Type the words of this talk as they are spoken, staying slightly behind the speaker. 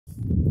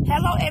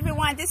Hello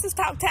everyone, this is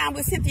Talk Time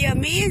with Cynthia.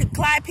 Me and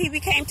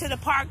Calliope came to the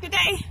park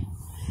today,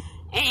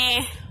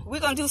 and we're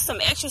going to do some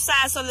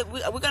exercise. So that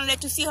we're going to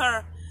let you see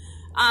her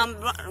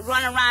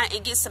run around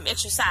and get some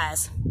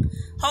exercise.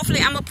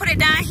 Hopefully I'm going to put it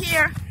down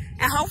here,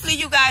 and hopefully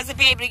you guys will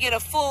be able to get a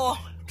full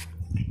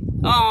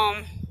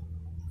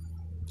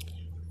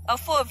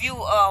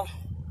view of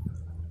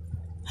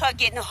her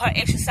getting her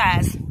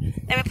exercise.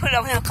 Let me put it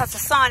over here because the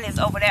sun is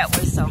over that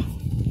way, so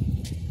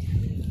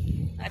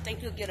I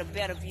think you'll get a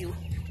better view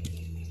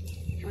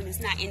when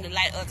it's not in the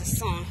light of the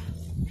sun.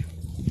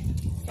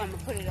 So I'm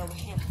gonna put it over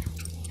here.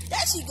 There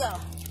she go.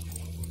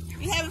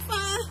 You having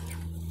fun?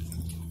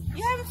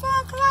 You having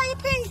fun,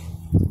 Calliope?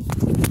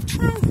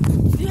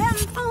 You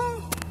having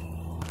fun?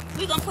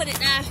 We're gonna put it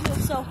down here,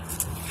 so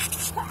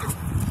come on.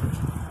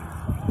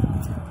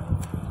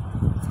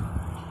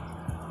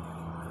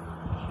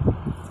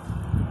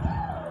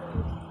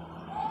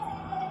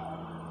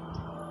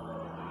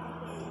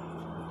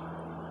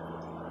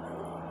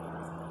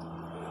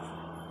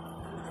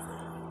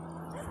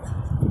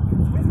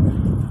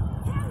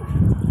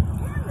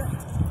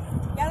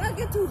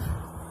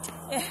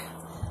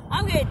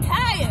 I'm getting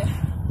tired.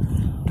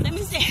 Let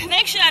me see.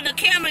 Make sure the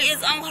camera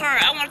is on her.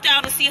 I want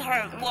y'all to see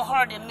her more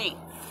hard than me.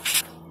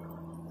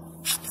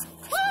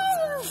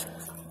 Woo!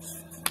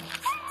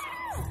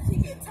 She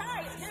get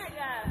tired now,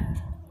 guys.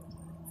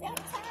 I'm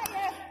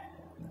tired.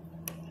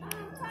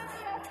 I'm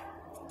tired.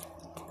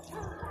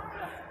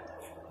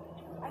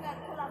 I gotta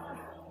pull off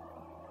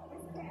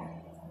this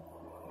pants.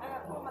 I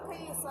gotta pull my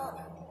pants up.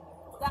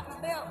 Got my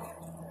belt.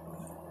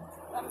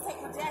 I'm gonna take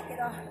my jacket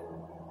off.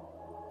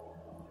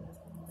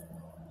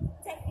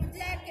 Take my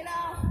jacket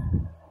off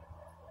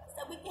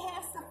so we can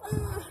have some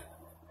fun.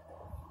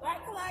 Right,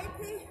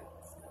 Calliope?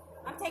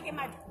 I'm taking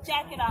my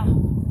jacket off.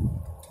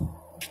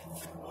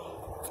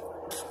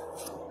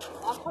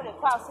 I'll put it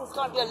across. It's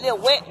going to be a little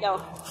wet,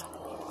 though.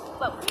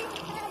 But we can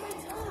have it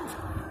too.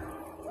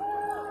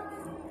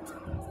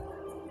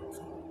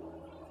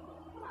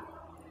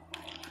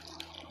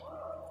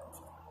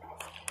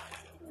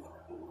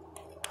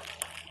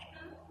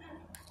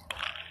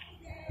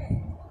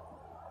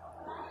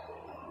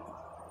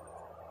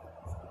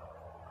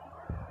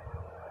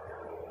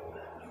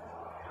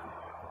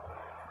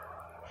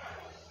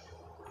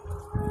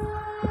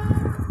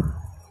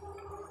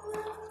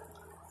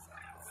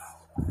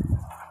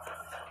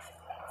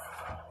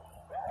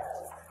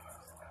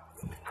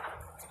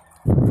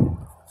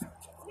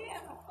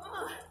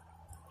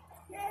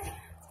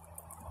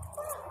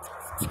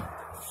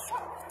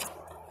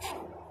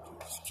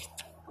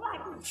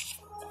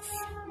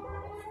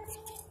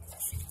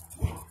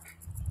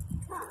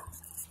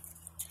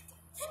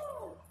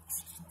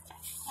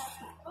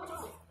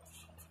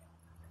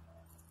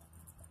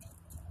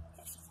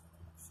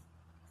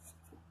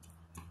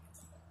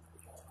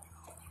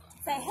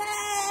 Say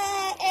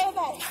hey,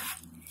 everybody.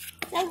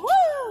 Say woo.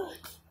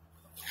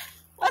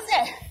 What's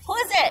that? Who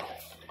is that?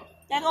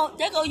 There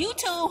go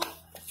YouTube.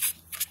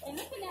 They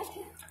looking at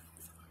you.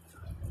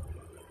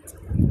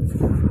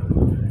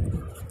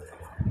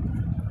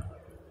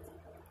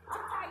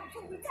 I'm tired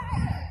too. We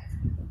tired.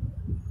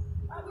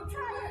 Are we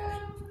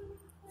tired?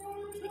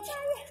 We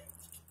tired.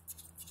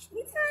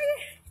 We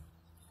tired.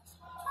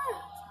 Huh.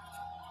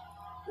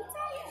 We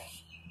tired.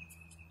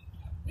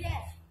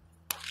 Yes.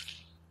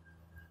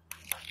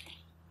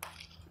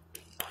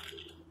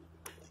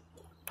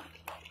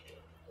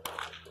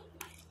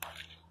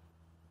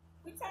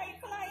 We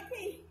tired,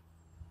 Calliope.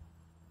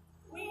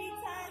 We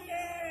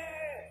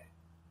tired.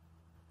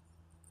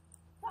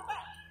 Come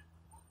back.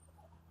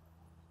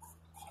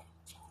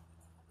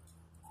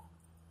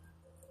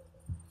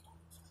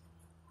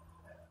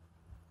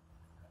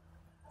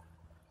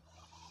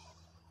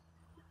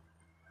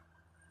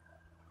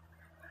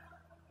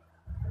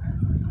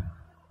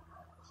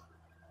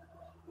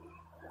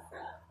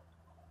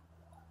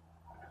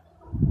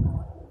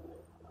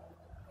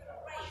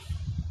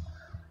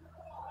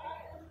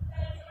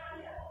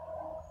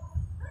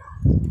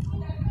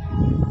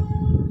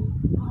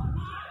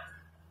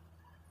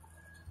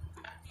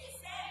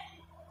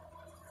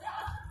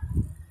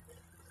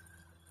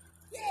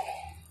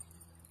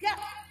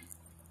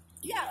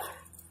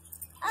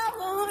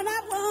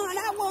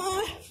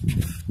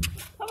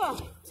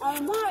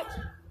 On march,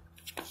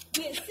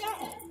 get set,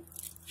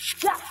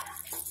 stop.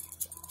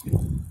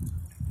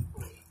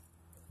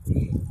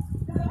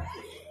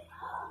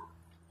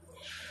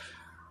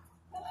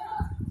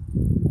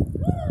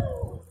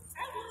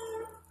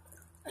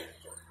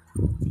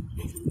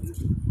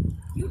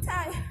 You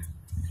tired?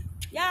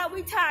 Y'all,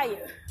 we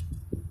tired.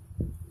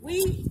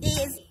 We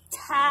is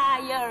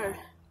tired.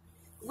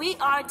 We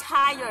are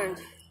tired.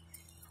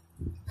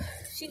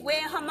 She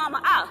wearing her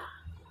mama out.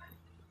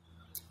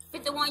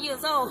 51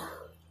 years old.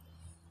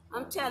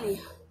 I'm telling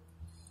you,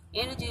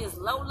 energy is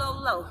low, low,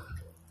 low.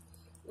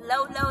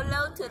 Low, low,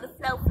 low to the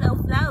flow, flow,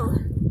 flow.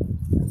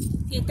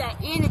 Get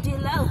that energy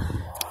low.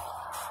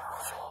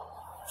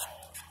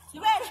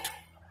 You ready?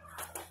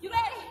 You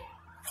ready?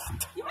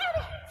 You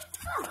ready?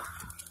 Come on.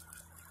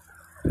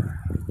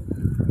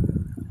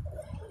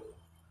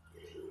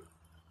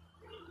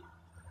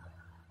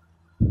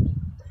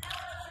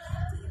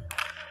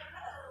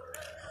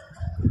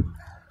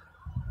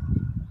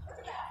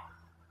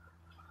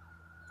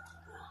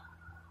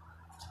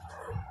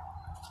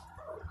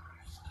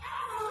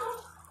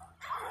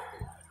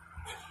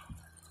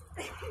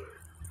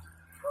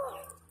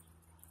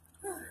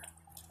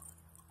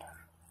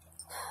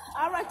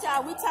 But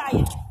y'all, we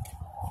tired.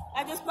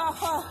 I just brought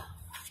her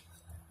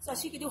so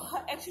she can do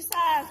her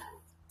exercise.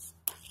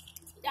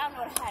 Y'all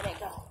know how that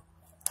go.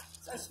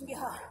 So she can get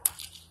her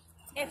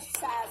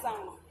exercise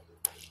on.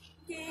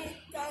 Get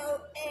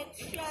those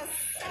exercise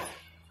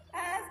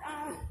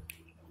on.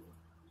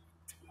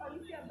 Oh,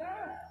 you see a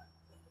bird?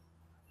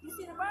 You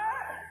see the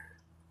bird?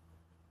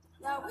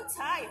 Y'all, we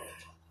tired.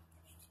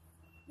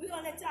 We're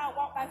gonna let y'all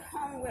walk back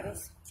home with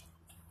us.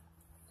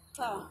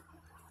 So,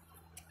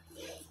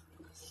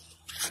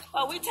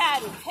 oh, we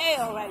tired as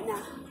hell right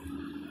now.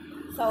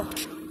 So,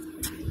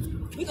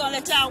 we're gonna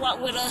let y'all walk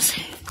with us.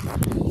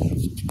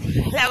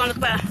 Y'all gonna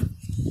look at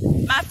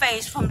my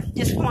face from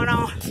this point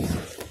on.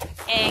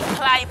 And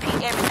Calliope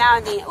every now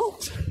and then. Ooh.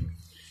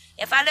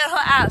 If I let her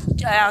out,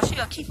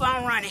 she'll keep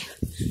on running.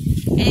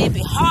 And it'd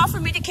be hard for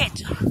me to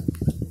catch her.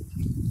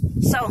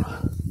 So,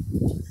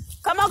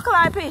 come on,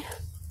 Calliope.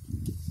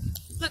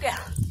 Look at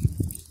her.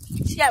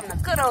 She having a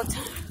good old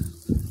time.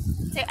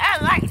 Say, I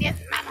like this,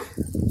 mama.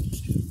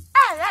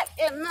 I like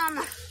it,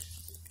 mama.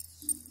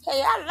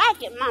 Hey, I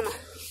like it, mama.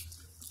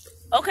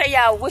 Okay,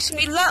 y'all, wish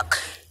me luck.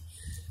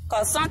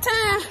 Because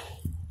sometimes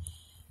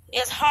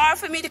it's hard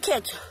for me to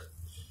catch her.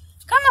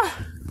 Come on.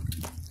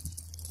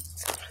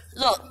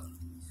 Look.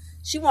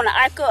 She want to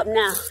arc up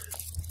now.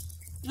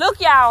 Look,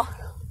 y'all.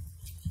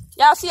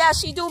 Y'all see how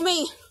she do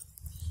me?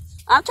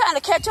 I'm trying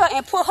to catch her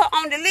and put her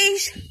on the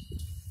leash.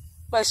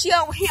 But she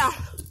over here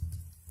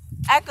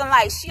acting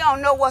like she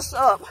don't know what's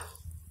up.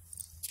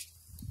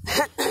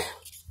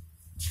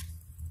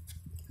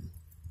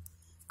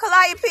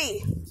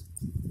 Calliope,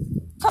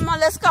 come on,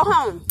 let's go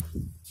home.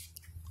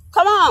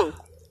 Come on.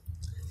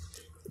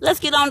 Let's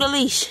get on the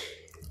leash.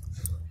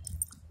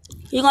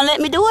 You gonna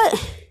let me do it?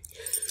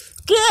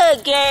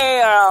 Good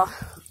girl.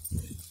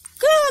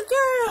 Good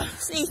girl.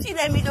 See, she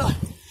let me do it.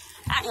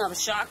 I am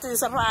shocked and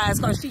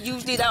surprised because she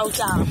usually don't,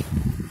 y'all.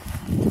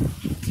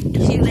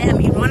 She let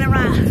me run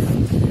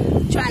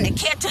around trying to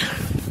catch her.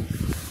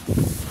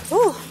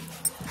 Whew.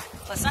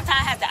 But sometimes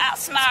I have to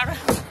outsmart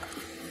her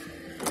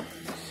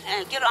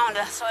and get on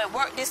her, so it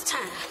worked this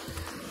time.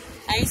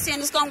 I ain't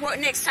saying it's gonna work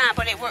next time,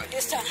 but it worked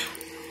this time.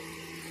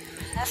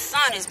 That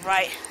sun is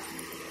bright.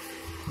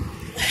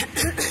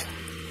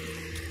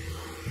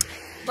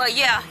 But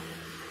yeah,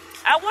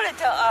 I wanted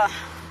to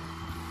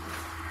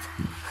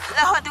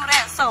let her do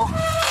that so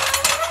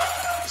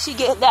she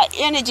get that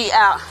energy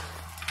out.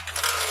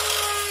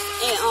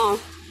 And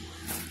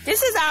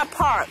this is our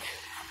park.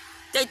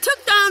 They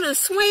took down the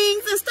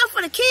swings and stuff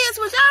for the kids,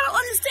 which I don't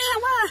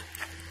understand why.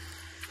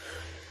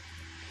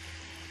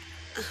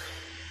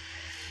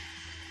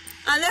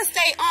 Unless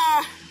they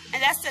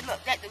and that's the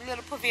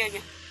little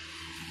pavilion.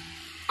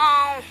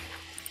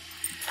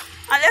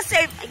 Unless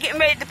they getting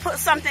ready to put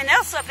something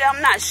else up there,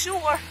 I'm not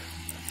sure.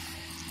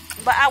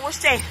 But I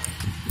wish I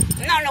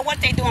don't know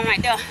what they doing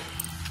right there.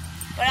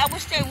 But I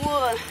wish they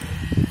would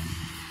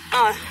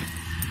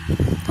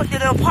put the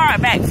little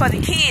part back for the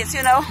kids,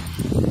 you know.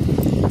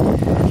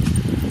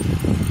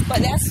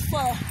 But that's for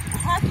a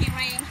hockey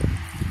ring.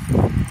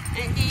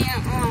 And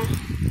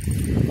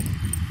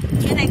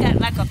then they got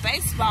like a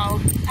basketball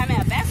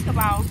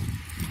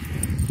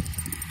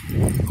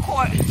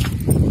court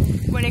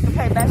where they can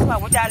play basketball,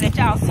 which I'll let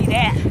y'all see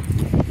that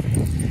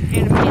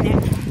in a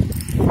minute.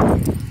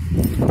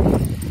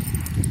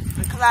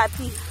 And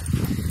Calliope,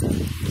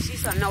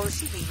 she's so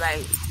nosy, she be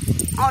like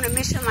on a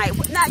mission like,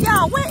 now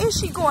y'all, where is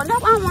she going? No, I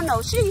don't want to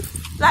know. She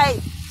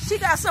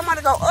got somewhere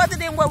to go other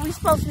than where we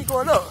supposed to be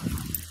going. Look,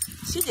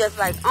 she just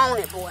like on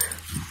it, boy.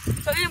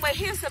 So anyway,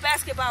 here's the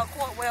basketball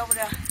court way over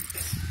there.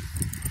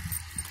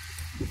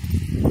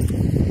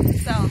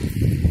 So,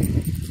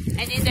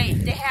 and then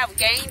they have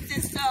games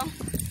and stuff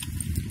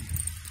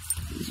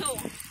too.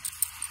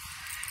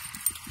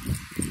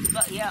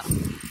 But yeah.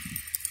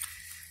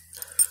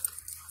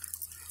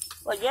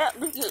 We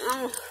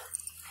getting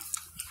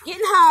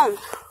home.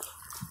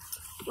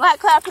 Right,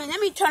 Calliope, let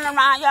me turn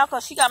around, y'all,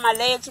 because she got my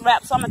legs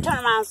wrapped. So I'm going to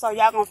turn around so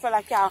y'all going to feel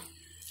like y'all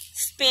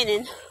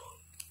spinning.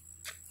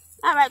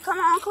 All right, come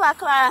on,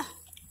 Calliope.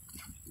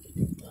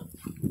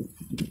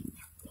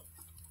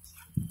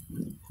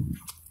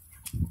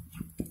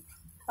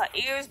 Her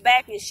ears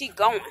back and she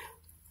going.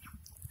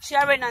 She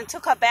already done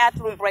took her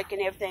bathroom break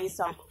and everything,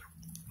 so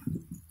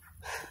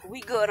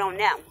we good on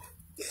that one.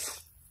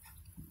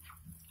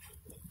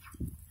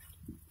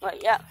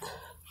 But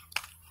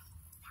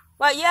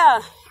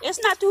yeah, it's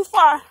not too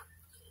far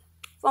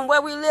from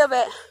where we live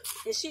at.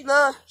 And she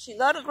love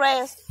the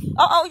grass.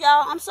 Oh,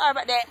 y'all, I'm sorry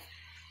about that.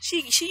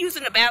 She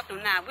using the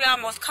bathroom now. We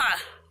almost caught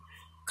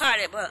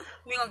it, but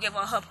we gonna give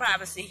her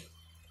privacy.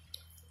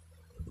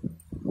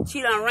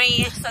 She done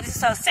ran, so this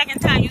is her second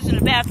time using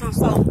the bathroom.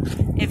 So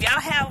if y'all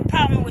have a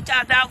problem with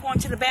y'all dog going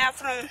to the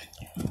bathroom,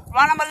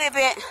 run them a little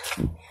bit,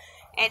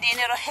 and then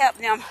it'll help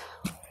them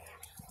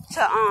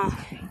to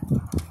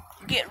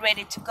get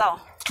ready to go.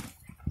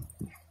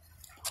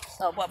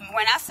 So, but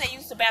when I say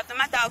use the bathroom,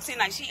 my dog seems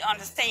like she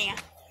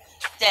understands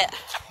that,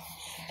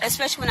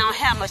 especially when I don't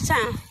have much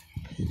time.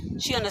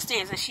 She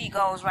understands and she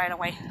goes right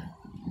away.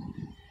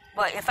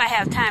 But if I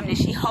have time, then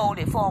she hold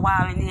it for a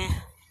while and then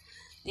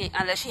Then,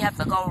 unless she has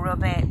to go real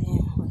bad, then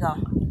we go.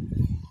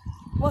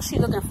 What's she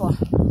looking for?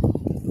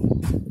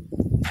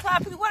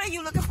 Calliope, what are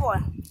you looking for?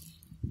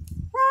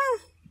 Huh?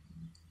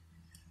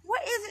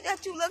 What is it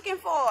that you looking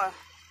for?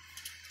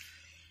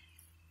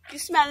 You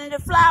smelling the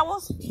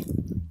flowers?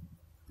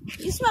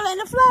 You smelling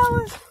the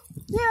flowers?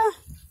 Yeah.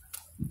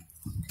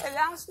 Hey,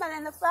 I'm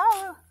smelling the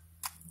flower.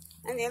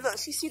 And then look,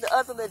 she see the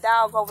other little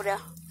dog over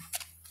there.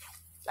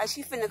 Like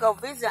she finna go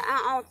visit.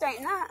 I don't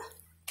think not.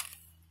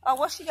 Oh,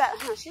 what she got?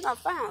 Huh? She done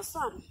found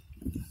something.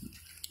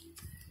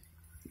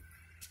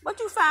 What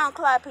you found,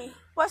 Calliope?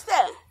 What's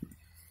that?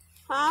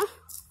 Huh?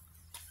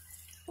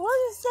 What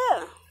is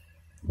that?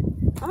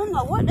 I don't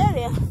know what that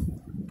is.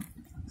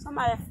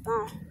 Somebody,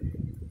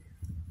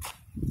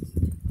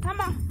 come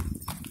on.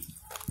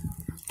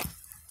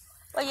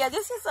 But yeah,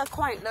 this is a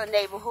quaint little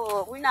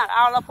neighborhood. We're not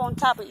all up on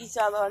top of each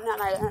other or nothing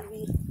like that.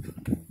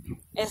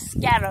 It's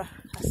scatter.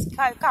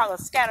 I call it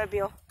a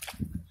scatterville.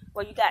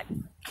 Where you got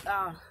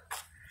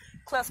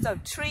cluster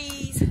of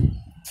trees.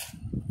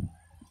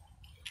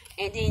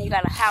 And then you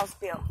got a house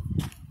built.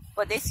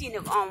 But they seem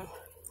to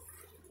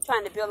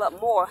trying to build up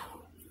more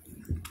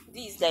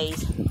these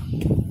days.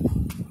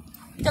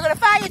 Look at the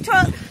fire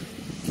truck.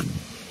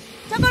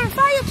 Look at the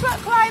fire truck,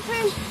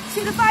 Calliope.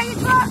 See the fire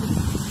truck?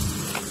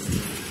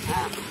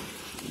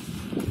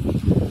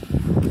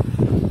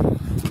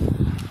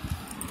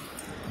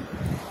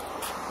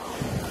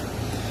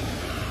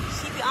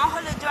 She be on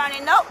her little journey.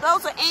 Nope,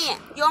 those are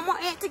ants. You don't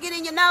want ants to get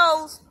in your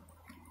nose.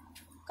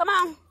 Come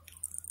on.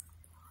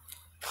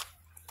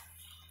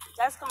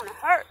 That's gonna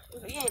hurt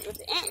if the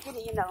ant get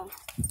in your nose.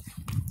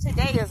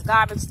 Today is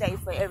garbage day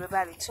for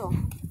everybody too.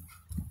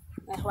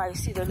 That's why you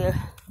see the little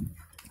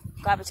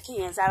garbage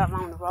cans out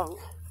along the road.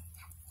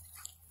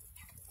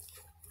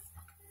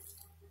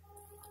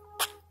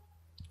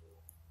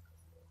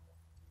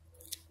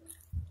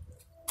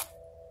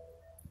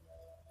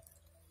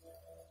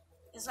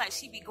 It's like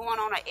she be going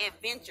on an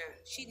adventure.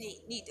 She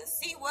need to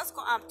see what's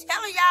going on. I'm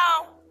telling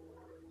y'all,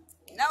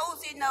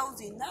 nosy,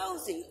 nosy,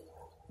 nosy.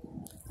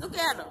 Look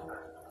at her.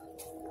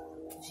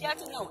 She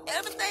has to know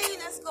everything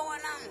that's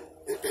going on.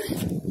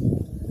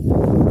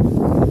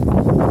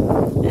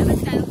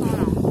 Everything that's going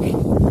on.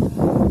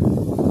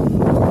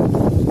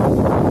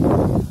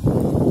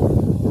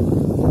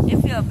 It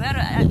feels better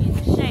out in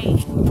the shade.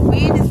 The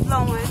wind is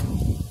blowing.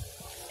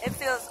 It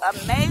feels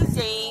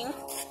amazing.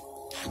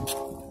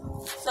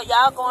 So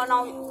y'all going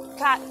on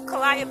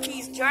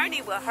Calliope's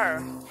journey with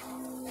her.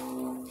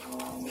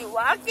 You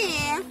walk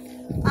in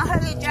on her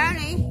little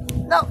journey.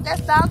 Look,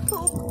 that's dog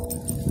poop.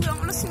 You don't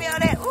want to smell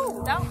that.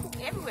 Ooh, dog poop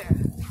everywhere.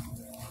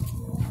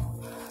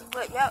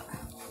 But yep.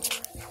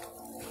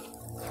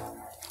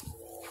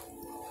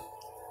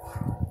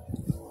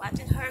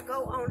 Watching her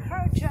go on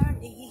her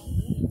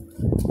journey.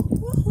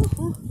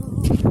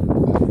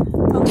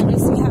 Okay,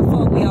 let's see how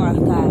far we are,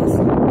 guys.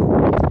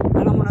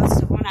 I don't want us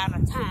to run out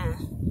of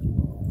time.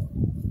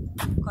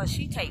 Because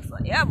she takes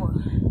forever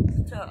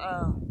to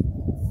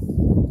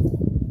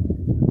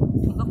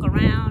look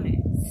around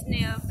and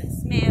sniff and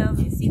smell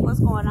and see what's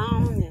going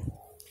on. And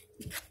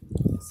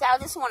so I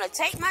just want to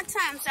take my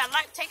time. So I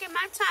like taking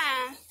my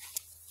time.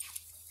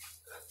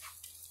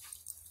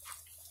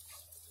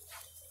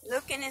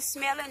 Looking and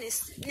smelling and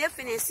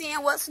sniffing and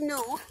seeing what's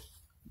new.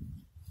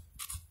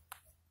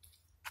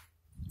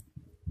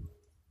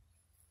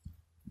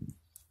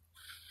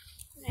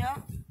 Yeah.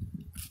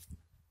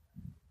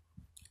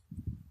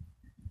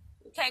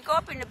 You can't go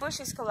up in the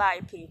bushes,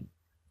 Calliope.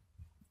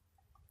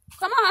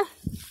 Come on.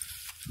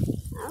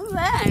 All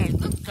right.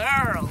 Good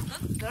girl.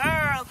 Good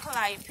girl,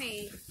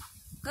 Calliope.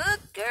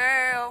 Good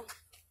girl.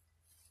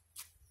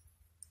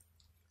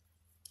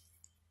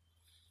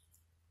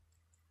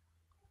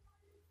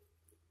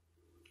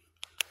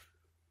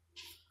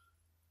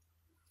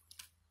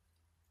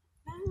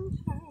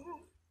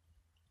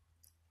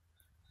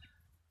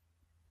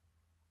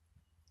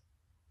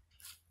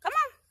 Come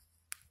on.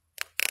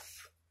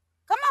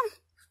 Come on.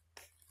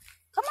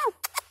 Come on.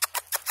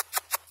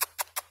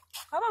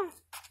 Come on.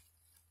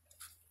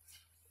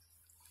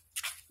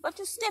 What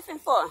you sniffing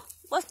for?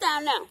 What's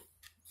down there?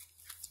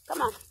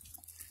 Come on.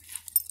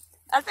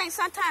 I think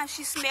sometimes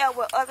she smells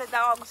where other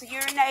dogs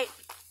urinate.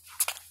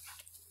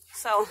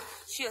 So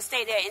she'll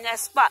stay there in that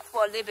spot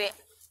for a little bit.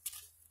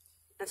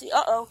 And see,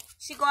 uh-oh.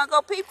 She gonna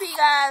go pee-pee,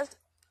 guys.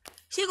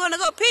 She gonna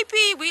go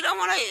pee-pee. We don't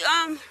want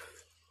to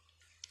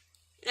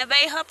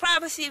invade her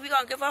privacy. We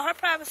gonna give her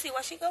privacy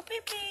while she go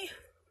pee-pee.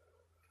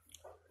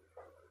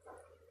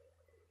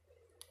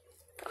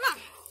 Come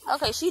on.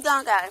 Okay, she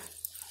done, guys.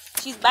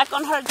 She's back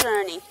on her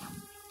journey.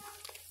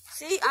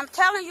 See, I'm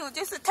telling you,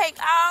 this will take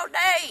all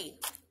day.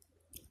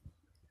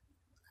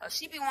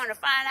 She be wanting to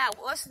find out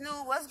what's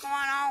new, what's going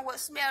on, what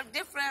smells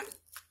different.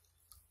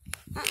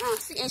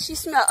 See, and she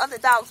smell other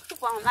dogs.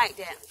 People don't like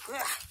that.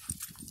 Ugh.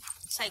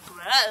 Say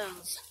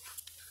gross.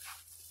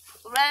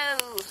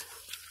 Gross.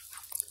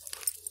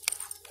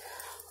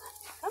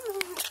 Come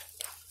on.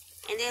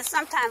 And then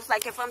sometimes,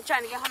 like if I'm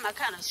trying to get her, I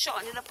kind of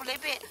shorten it up a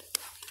little bit.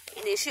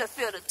 And then she'll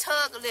feel the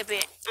tug a little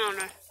bit on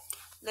her.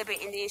 And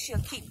then she'll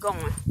keep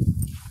going.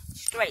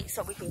 straight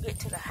so we can get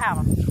to the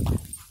house.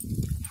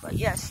 But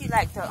yeah, she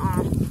like to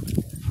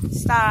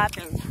stop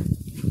and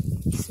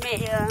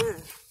smell.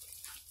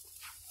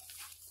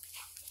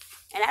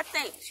 And I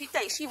think she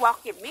thinks she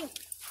walking me.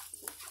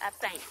 I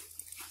think.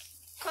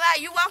 Clyde,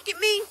 you walking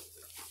me?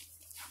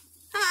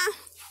 Huh?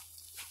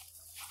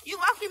 You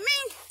walking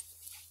me?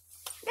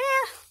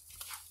 Yeah.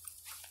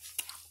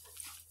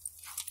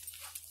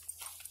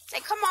 Say,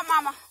 come on,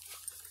 mama.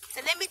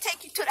 Say, let me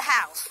take you to the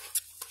house.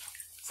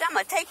 Say, I'm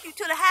going to take you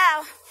to the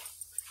house.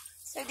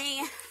 So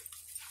then,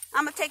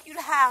 I'm going to take you to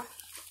the house.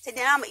 So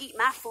then, I'm going to eat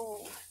my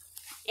food.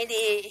 And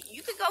then,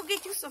 you can go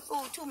get you some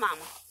food too,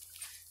 mama.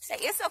 Say,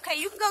 it's okay.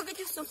 You can go get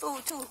you some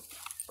food too.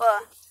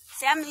 But,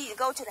 say, I'm going to need to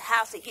go to the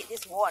house and get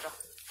this water.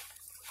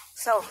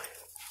 So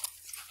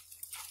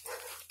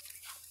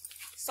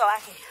I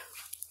can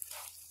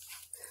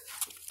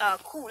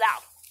cool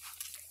out.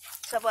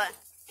 So,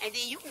 and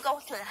then you can go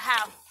to the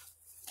house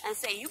and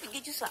say you can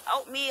get you some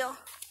oatmeal,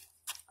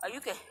 or you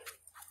can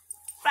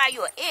fry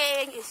you an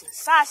egg and some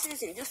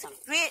sausage and do some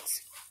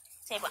grits.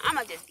 Say, but I'm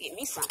gonna just get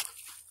me some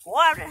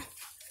water.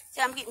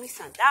 Say, I'm gonna get me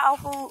some dog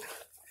food.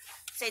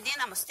 Say, then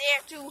I'm gonna stare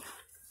at you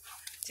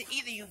to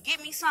either you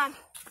give me some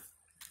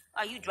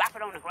or you drop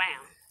it on the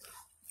ground.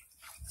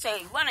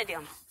 Say, one of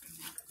them.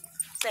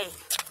 Say,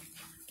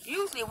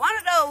 usually one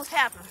of those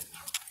happens.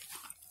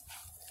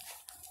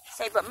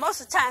 Say, but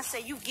most of the time,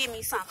 say you give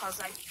me some,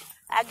 cause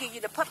I give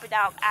you the puppy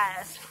dog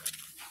eyes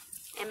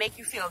and make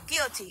you feel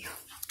guilty,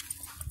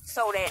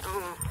 so that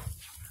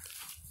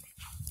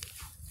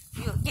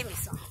you'll give me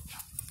some.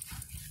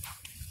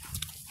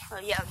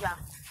 Yeah, y'all,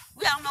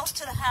 we almost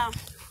to the house.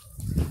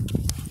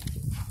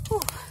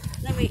 Whew.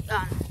 Let me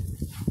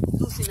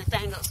loosen the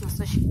thing up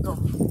so she can go.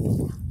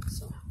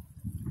 So,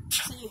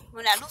 see,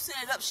 when I loosen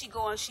it up, she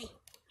go and she,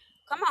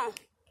 come on,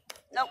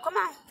 no, come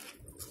on.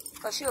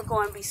 Because she'll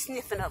go and be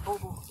sniffing up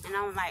boo-boo. And I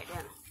don't like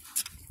that.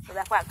 So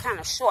that's why I kind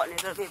of shorten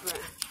it a little bit.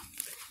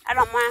 I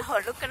don't mind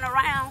her looking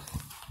around.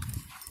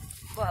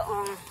 But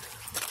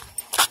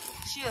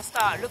she'll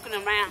start looking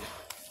around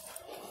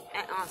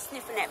and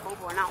sniffing that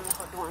boo-boo. And I don't want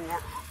her doing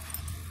that.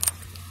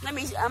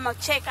 I'm going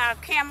to check our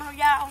camera,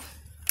 y'all.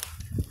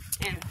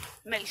 And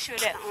make sure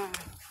that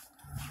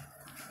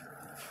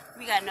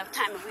we got enough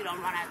time and we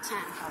don't run out of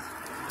time. Because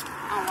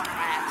I don't want to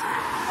run out of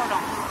time. Hold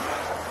on.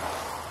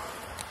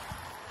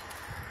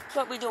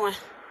 What we doing?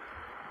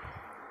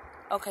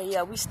 Okay,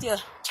 yeah, we still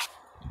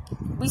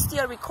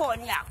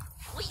recording, y'all.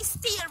 We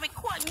still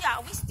recording,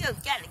 y'all. We still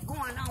got it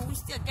going on. We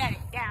still got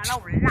it down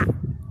over lock.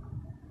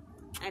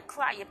 And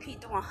Calliope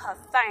doing her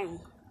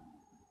thing.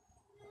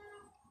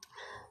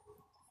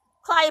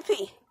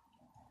 Calliope.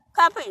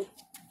 Calliope.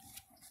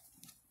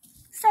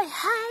 Say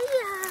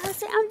hi, y'all.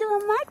 Say I'm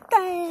doing my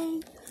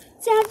thing.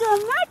 Say I'm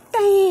doing my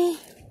thing.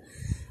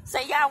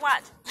 Say y'all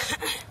watch.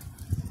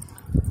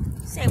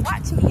 Say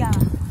watch me,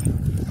 y'all.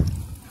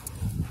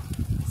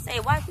 Say,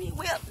 watch me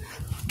whip.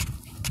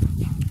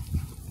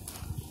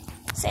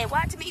 Say,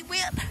 watch me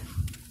whip.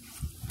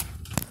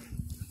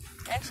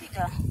 There she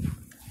go.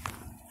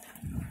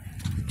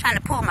 Trying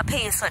to pull my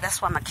pants, so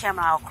that's why my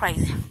camera all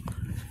crazy.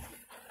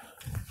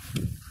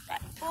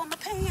 Got to pull my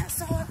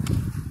pants up.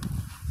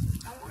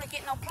 Don't want to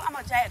get no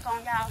plumber jack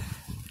on y'all.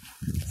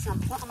 Some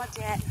plumber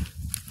jack.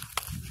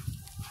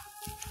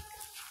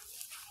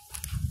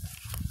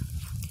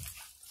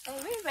 So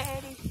we're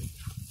ready.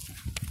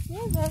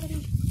 We're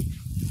ready.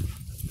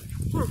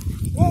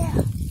 Yeah.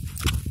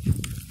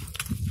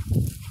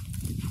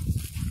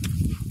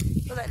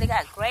 Look like they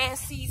got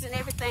grass seeds and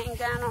everything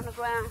down on the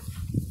ground.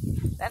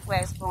 That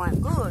grass growing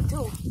good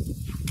too.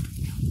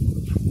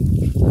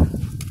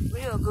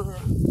 Real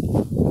good.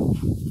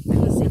 Like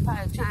I said,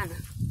 probably trying to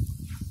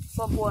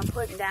some boy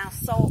putting down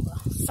sod.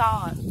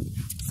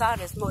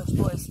 Sod is much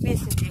more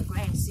expensive than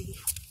grass seed.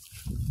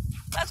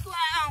 What's going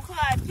on,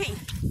 Calliope?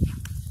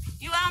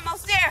 You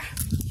almost there?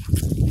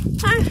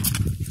 Huh?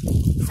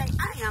 Say,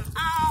 I am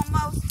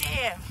almost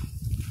there.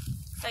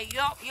 Say,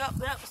 yup.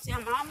 See,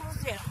 I'm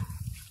almost there.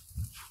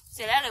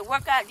 Say, that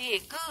workout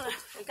did good.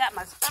 They got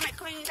my stomach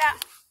cleaned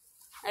out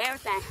and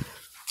everything.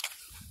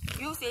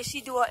 Usually, if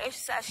she do her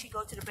exercise, she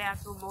go to the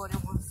bathroom more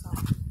than once. So,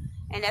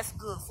 and that's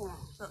good for her.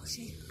 Look,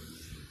 she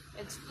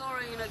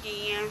exploring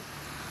again,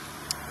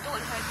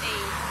 doing her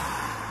thing.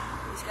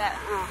 She's got,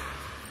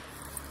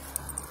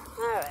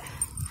 all right.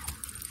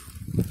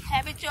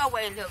 Have it your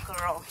way, little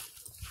girl.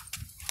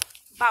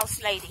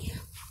 Boss lady.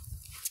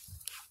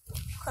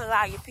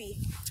 Calliope.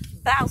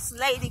 Boss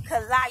lady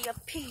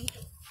Calliope.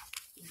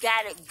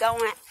 Got it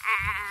going.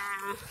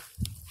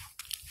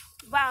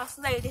 Boss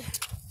lady.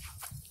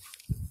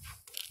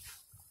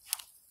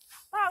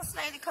 Boss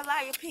lady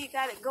Calliope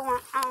got it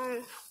going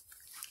on.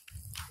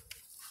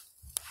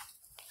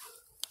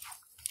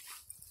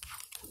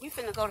 We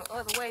finna go the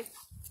other way.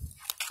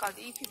 Because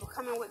these people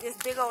coming with this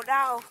big old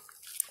dog.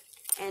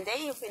 And they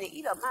ain't finna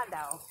eat up my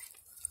dog.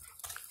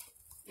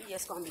 We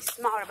just gonna be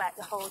smart about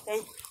the whole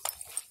thing.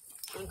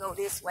 And go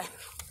this way.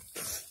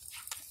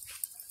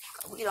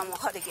 We don't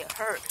want her to get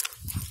hurt.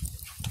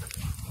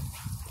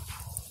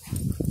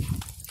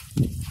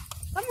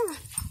 Come on.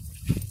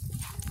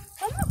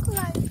 Come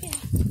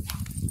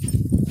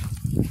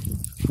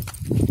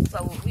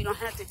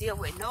have to deal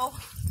with no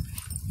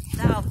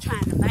dog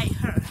trying to bite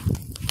her.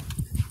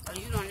 So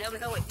you don't never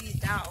know with these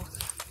dogs.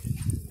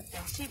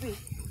 And she be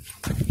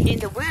in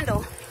the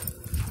window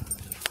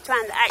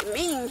trying to act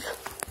mean.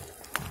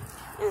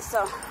 And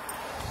so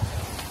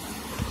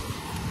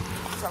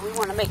we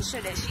want to make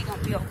sure that she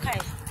gonna be okay.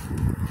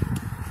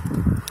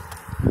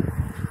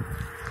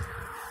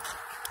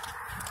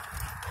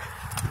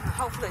 And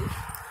hopefully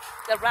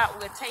the route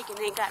we're taking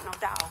ain't got no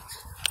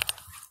dogs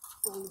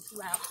on this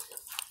route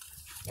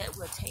that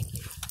we're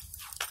taking.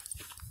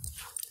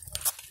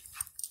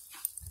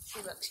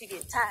 See, look, she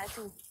getting tired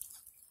too.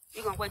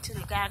 We're gonna wait till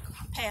the guy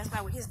pass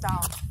by with his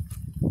dog,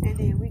 and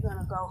then we're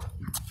gonna go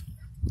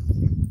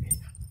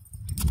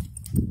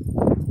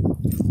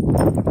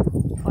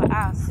for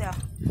ourselves.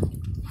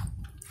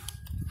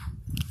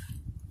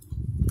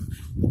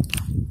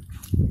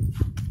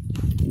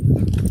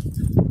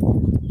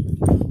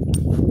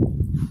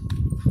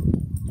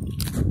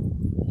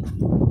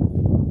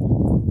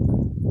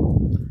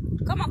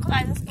 Come on,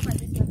 Clyde, let's go back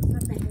this way. I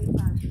think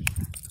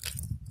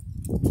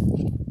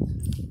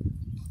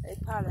they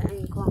probably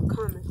ain't gonna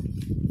come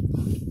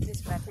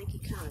this way. I think he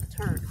kind of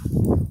turned.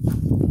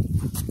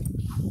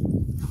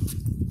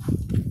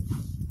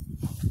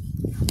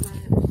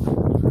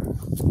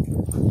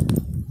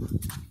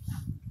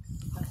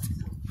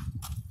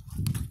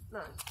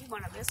 Look, you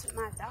wanna mess with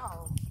my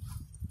dog?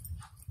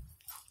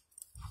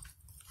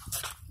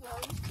 Well,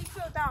 you keep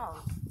your dog.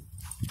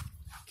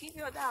 Keep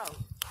your dog.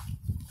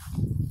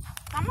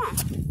 Come on.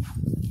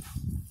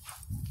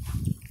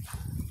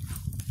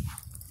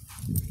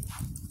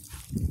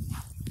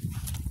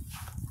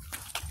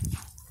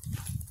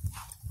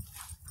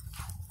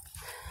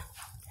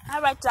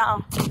 All right,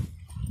 y'all.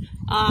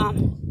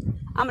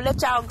 I'm gonna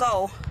let y'all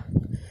go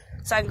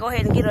so I can go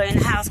ahead and get her in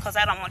the house, because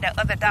I don't want that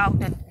other dog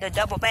to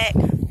double back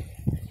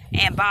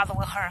and bother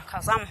with her,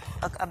 because I'm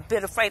a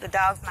bit afraid of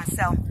dogs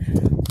myself,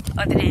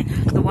 other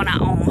than the one I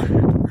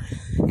own,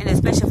 and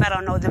especially if I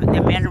don't know the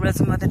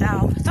mannerism of the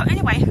dog. So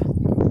anyway,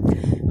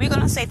 we're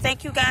gonna say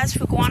thank you guys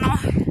for going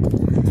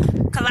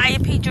on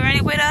Calliope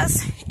journey with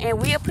us, and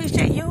we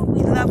appreciate you.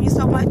 We love you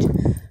so much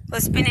for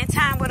spending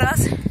time with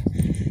us,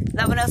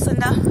 loving us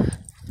enough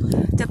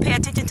to pay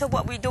attention to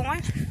what we're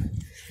doing,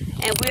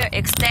 and we're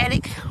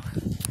ecstatic.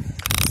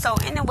 So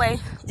anyway,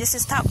 this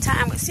is Talk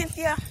Time with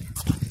Cynthia.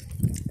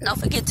 Don't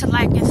forget to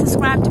like and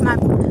subscribe to my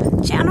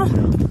channel.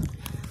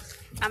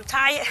 I'm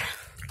tired,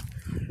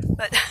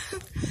 but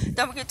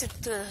don't forget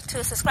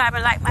to subscribe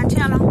and like my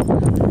channel,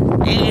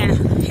 and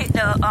hit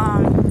the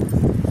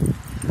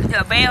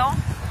bell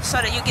so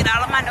that you get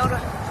all of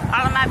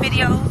my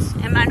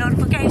videos and my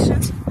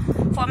notifications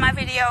for my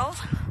videos.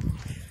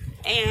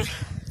 And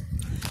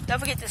don't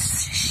forget to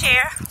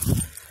share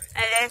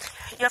and let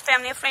your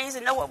family and friends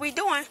know what we're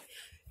doing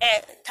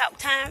at Talk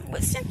Time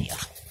with Cynthia.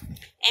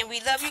 And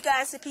we love you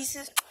guys to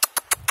pieces.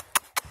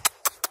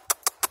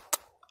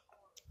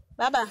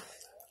 Bye-bye.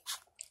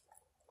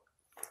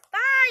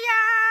 Bye,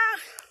 y'all.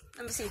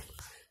 Let me see.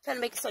 Trying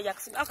to make it so y'all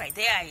can see. Okay,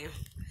 there I am.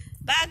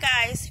 Bye,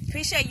 guys.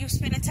 Appreciate you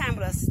spending time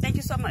with us. Thank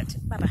you so much.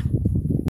 Bye-bye.